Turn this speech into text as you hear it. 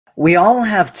We all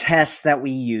have tests that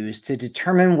we use to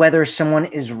determine whether someone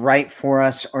is right for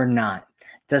us or not.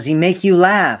 Does he make you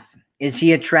laugh? Is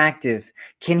he attractive?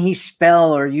 Can he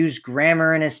spell or use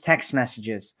grammar in his text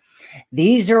messages?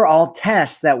 These are all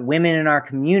tests that women in our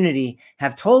community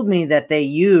have told me that they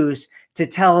use to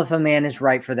tell if a man is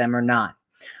right for them or not.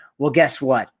 Well, guess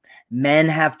what? Men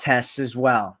have tests as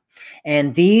well.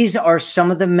 And these are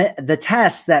some of the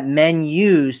tests that men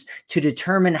use to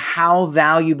determine how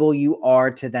valuable you are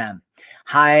to them.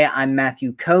 Hi, I'm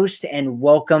Matthew Coast, and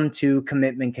welcome to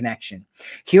Commitment Connection.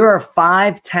 Here are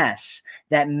 5 tests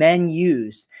that men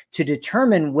use to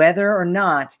determine whether or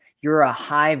not you're a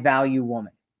high value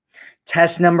woman.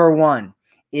 Test number 1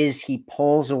 is he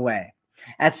pulls away.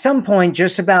 At some point,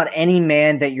 just about any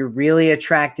man that you're really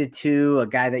attracted to, a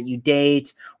guy that you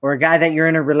date, or a guy that you're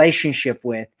in a relationship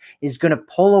with, is going to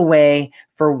pull away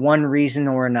for one reason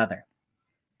or another.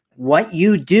 What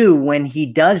you do when he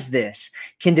does this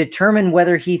can determine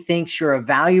whether he thinks you're a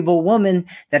valuable woman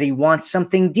that he wants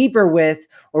something deeper with,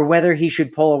 or whether he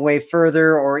should pull away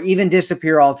further or even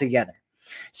disappear altogether.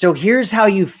 So here's how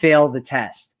you fail the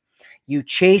test. You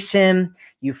chase him,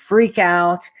 you freak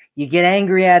out, you get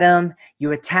angry at him,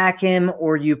 you attack him,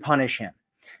 or you punish him.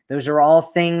 Those are all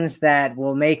things that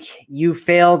will make you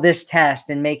fail this test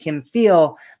and make him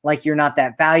feel like you're not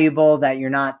that valuable, that you're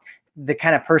not the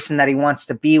kind of person that he wants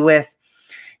to be with.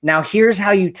 Now, here's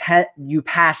how you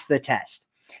pass the test.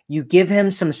 You give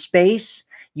him some space,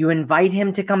 you invite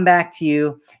him to come back to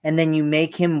you, and then you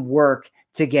make him work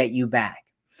to get you back.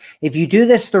 If you do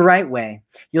this the right way,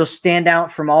 you'll stand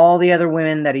out from all the other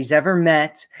women that he's ever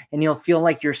met, and you'll feel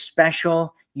like you're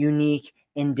special, unique,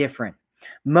 and different.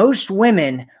 Most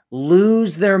women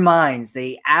lose their minds.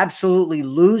 They absolutely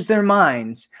lose their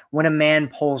minds when a man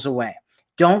pulls away.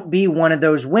 Don't be one of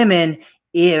those women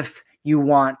if you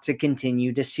want to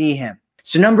continue to see him.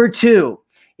 So number 2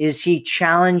 is he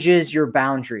challenges your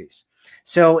boundaries.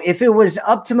 So if it was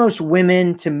up to most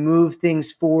women to move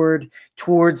things forward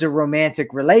towards a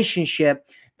romantic relationship,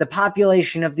 the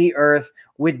population of the earth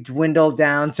would dwindle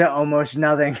down to almost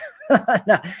nothing.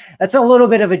 That's a little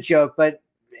bit of a joke, but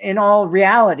in all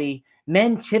reality,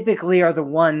 men typically are the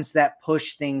ones that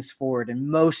push things forward in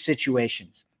most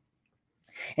situations.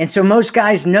 And so most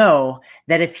guys know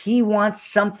that if he wants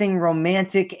something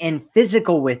romantic and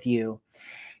physical with you,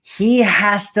 he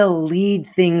has to lead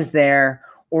things there,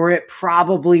 or it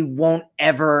probably won't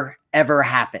ever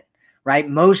happen, right?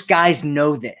 Most guys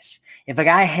know this. If a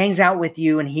guy hangs out with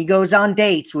you and he goes on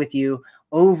dates with you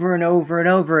over and over and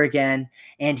over again,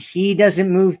 and he doesn't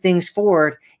move things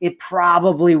forward, it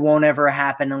probably won't ever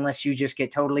happen unless you just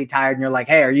get totally tired and you're like,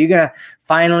 hey, are you going to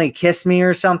finally kiss me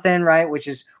or something, right? Which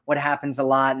is what happens a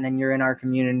lot. And then you're in our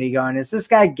community going, is this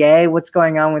guy gay? What's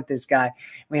going on with this guy?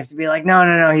 We have to be like,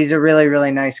 no, he's a really,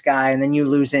 really nice guy. And then you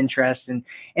lose interest.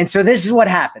 And so this is what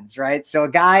happens, right? So a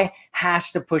guy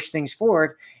has to push things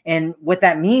forward. And what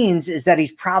that means is that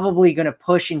he's probably going to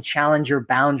push and challenge your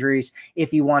boundaries if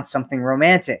he wants something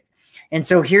romantic. And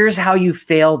so here's how you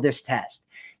fail this test.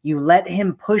 You let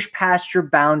him push past your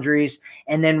boundaries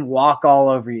and then walk all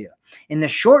over you. In the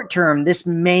short term, this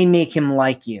may make him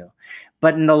like you.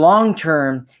 But in the long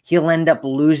term, he'll end up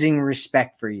losing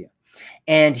respect for you.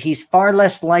 And he's far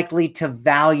less likely to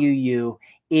value you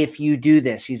if you do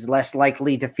this. He's less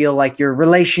likely to feel like your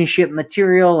relationship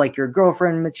material, like your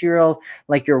girlfriend material,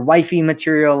 like your wifey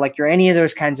material, like you're any of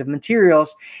those kinds of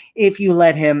materials, if you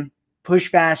let him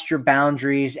push past your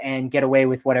boundaries and get away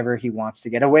with whatever he wants to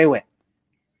get away with.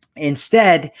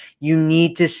 Instead, you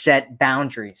need to set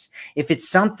boundaries. If it's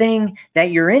something that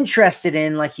you're interested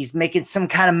in, like he's making some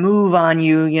kind of move on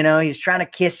you, he's trying to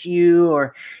kiss you,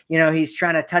 or, he's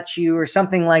trying to touch you or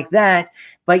something like that,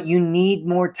 but you need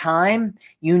more time,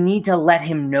 you need to let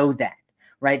him know that,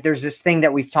 right? There's this thing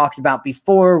that we've talked about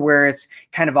before where it's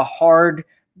kind of a hard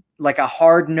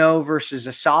no versus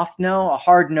a soft no. A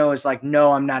hard no is like,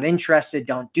 no, I'm not interested,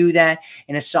 don't do that.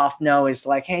 And a soft no is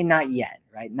like, hey, not yet,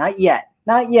 right? Not yet.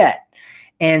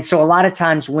 And so a lot of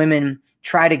times women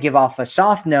try to give off a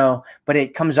soft no, but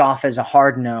it comes off as a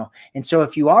hard no. And so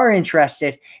if you are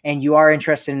interested and you are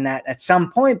interested in that at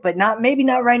some point, but maybe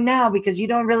not right now because you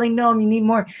don't really know him, you need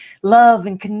more love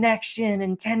and connection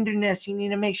and tenderness. You need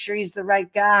to make sure he's the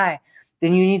right guy.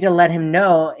 Then you need to let him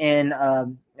know in a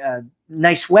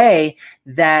nice way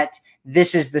that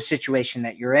this is the situation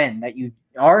that you're in, that you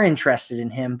are interested in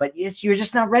him, but you're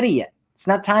just not ready yet. It's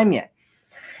not time yet.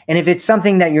 And if it's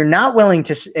something that you're not willing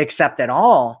to accept at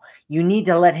all, you need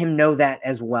to let him know that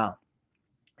as well.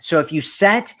 So if you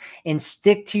set and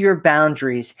stick to your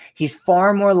boundaries, he's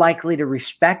far more likely to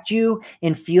respect you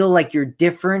and feel like you're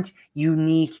different,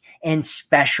 unique, and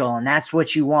special. And that's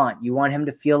what you want. You want him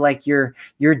to feel like you're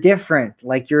different,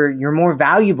 like you're more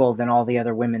valuable than all the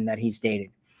other women that he's dated.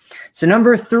 So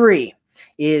number 3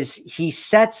 is he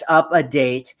sets up a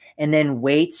date and then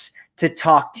waits to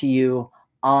talk to you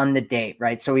on the date,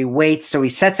 right? So he waits, so he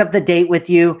sets up the date with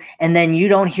you, and then you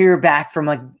don't hear back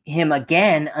from him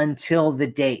again until the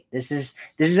date. This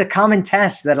is a common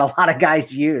test that a lot of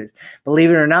guys use, believe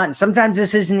it or not. And sometimes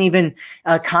this isn't even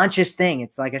a conscious thing.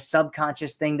 It's like a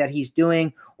subconscious thing that he's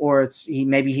doing, or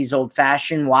maybe he's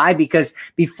old-fashioned. Why? Because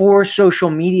before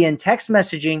social media and text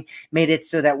messaging made it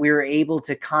so that we were able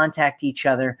to contact each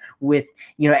other with,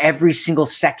 every single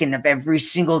second of every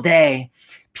single day,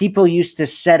 people used to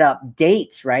set up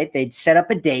dates, right? They'd set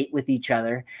up a date with each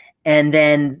other, and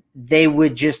then they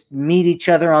would just meet each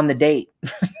other on the date.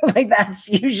 Like that's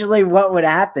usually what would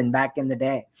happen back in the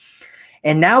day.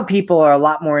 And now people are a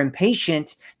lot more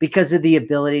impatient because of the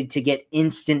ability to get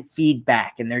instant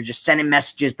feedback, and they're just sending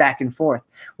messages back and forth.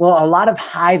 Well, a lot of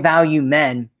high value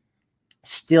men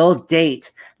still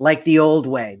date like the old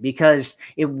way because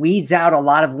it weeds out a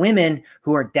lot of women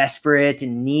who are desperate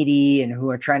and needy and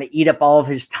who are trying to eat up all of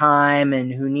his time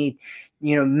and who need,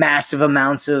 massive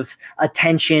amounts of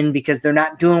attention because they're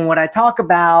not doing what I talk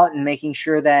about, and making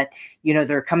sure that,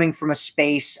 they're coming from a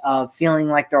space of feeling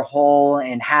like they're whole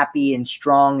and happy and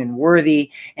strong and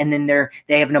worthy. And then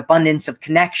they have an abundance of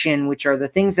connection, which are the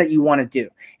things that you want to do.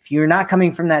 If you're not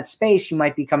coming from that space, you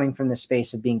might be coming from the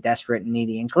space of being desperate and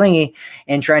needy and clingy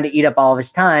and trying to eat up all of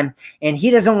his time. And he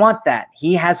doesn't want that.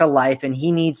 He has a life, and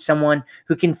he needs someone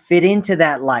who can fit into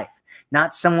that life,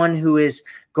 not someone who is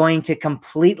going to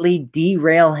completely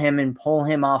derail him and pull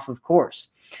him off of course.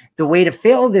 The way to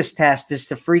fail this test is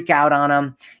to freak out on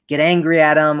him, get angry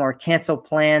at him, or cancel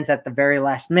plans at the very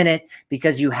last minute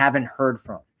because you haven't heard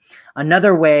from him.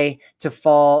 Another way to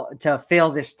fail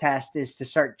this test is to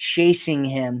start chasing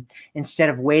him instead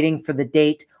of waiting for the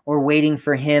date or waiting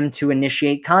for him to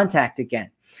initiate contact again.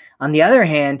 On the other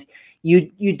hand,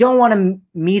 you don't want to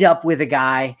meet up with a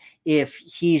guy if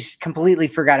he's completely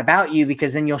forgot about you,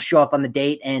 because then you'll show up on the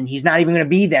date and he's not even going to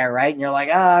be there, right? And you're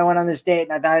like, I went on this date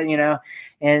and I thought,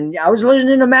 and I was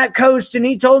listening to Matt Coast and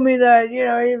he told me that,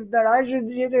 that I should,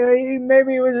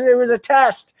 maybe it was a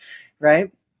test,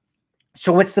 right?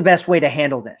 So what's the best way to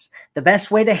handle this? The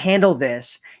best way to handle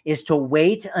this is to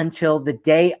wait until the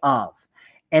day of,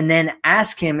 and then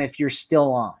ask him if you're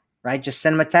still on, right? Just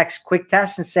send him a quick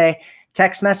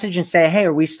text message and say, hey,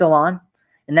 are we still on?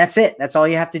 And that's it. That's all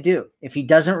you have to do. If he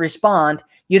doesn't respond,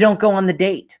 you don't go on the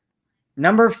date.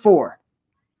 Number 4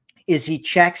 is he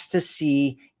checks to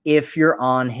see if you're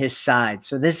on his side.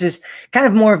 So this is kind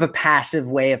of more of a passive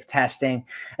way of testing,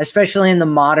 especially in the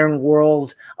modern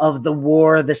world of the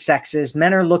war of the sexes.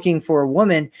 Men are looking for a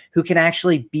woman who can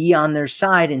actually be on their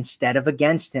side instead of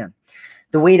against him.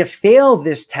 The way to fail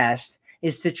this test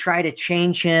is to try to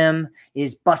change him,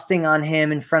 is busting on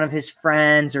him in front of his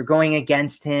friends, or going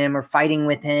against him, or fighting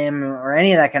with him, or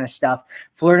any of that kind of stuff,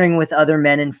 flirting with other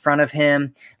men in front of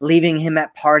him, leaving him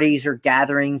at parties or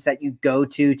gatherings that you go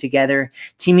to together,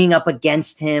 teaming up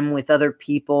against him with other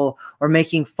people, or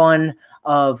making fun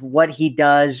of what he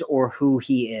does or who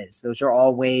he is. Those are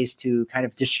all ways to kind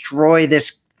of destroy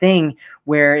this thing,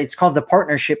 where it's called the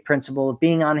partnership principle of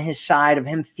being on his side, of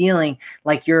him feeling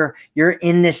like you're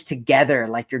in this together,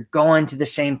 like you're going to the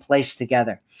same place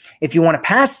together. If you want to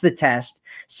pass the test,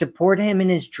 support him in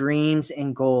his dreams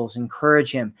and goals,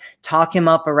 encourage him, talk him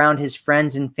up around his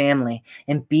friends and family,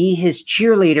 and be his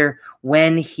cheerleader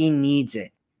when he needs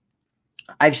it.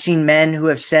 I've seen men who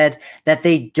have said that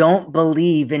they don't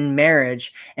believe in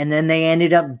marriage, and then they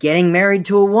ended up getting married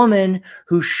to a woman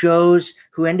who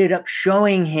ended up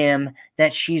showing him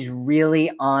that she's really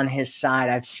on his side.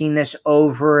 I've seen this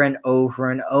over and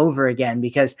over and over again,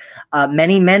 because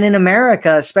many men in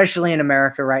America, especially in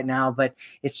America right now, but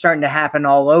it's starting to happen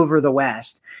all over the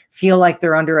West, feel like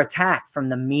they're under attack from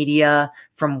the media,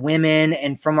 from women,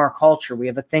 and from our culture. We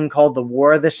have a thing called the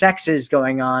war of the sexes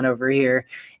going on over here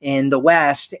in the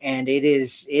West, and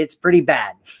it's pretty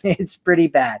bad. It's pretty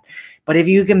bad. But if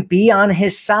you can be on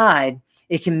his side,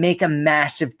 it can make a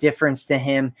massive difference to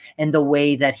him and the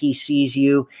way that he sees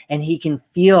you, and he can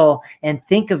feel and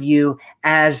think of you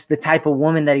as the type of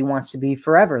woman that he wants to be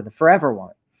forever, the forever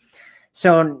one.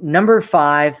 So number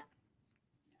 5,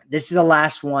 this is the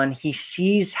last one. He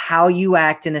sees how you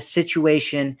act in a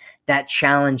situation that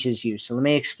challenges you. So let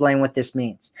me explain what this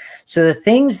means. So the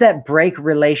things that break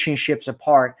relationships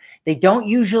apart, they don't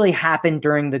usually happen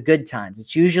during the good times.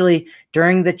 It's usually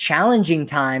during the challenging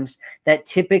times that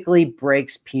typically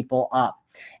breaks people up.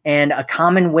 And a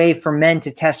common way for men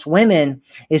to test women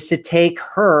is to take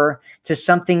her to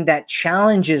something that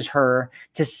challenges her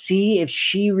to see if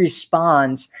she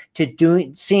responds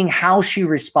to seeing how she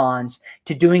responds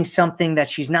to doing something that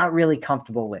she's not really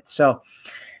comfortable with. So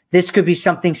this could be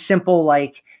something simple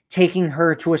like taking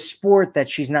her to a sport that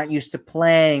she's not used to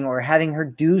playing, or having her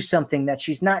do something that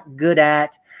she's not good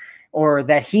at, or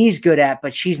that he's good at,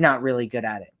 but she's not really good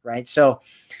at it, right? So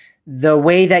the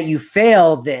way that you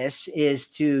fail this is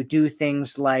to do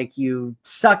things like you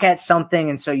suck at something,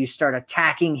 and so you start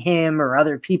attacking him or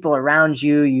other people around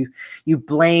you. You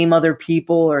blame other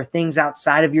people or things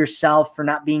outside of yourself for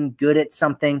not being good at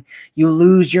something. You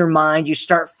lose your mind. You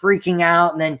start freaking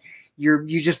out, and then you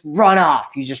just run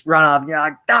off. You just run off. And you're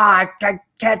like, I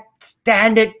can't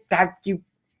stand it. You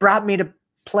brought me to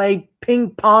play ping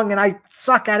pong and I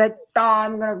suck at it.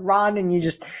 I'm going to run. And you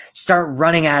just start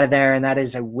running out of there. And that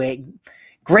is a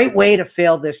great way to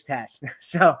fail this test.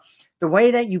 So the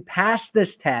way that you pass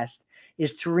this test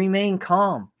is to remain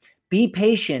calm, be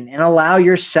patient, and allow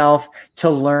yourself to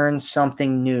learn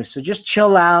something new. So just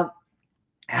chill out,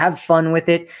 have fun with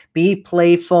it, be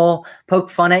playful, poke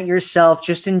fun at yourself,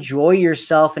 just enjoy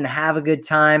yourself and have a good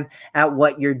time at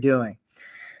what you're doing.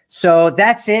 So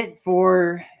that's it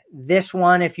for this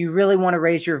one. If you really want to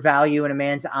raise your value in a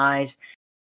man's eyes,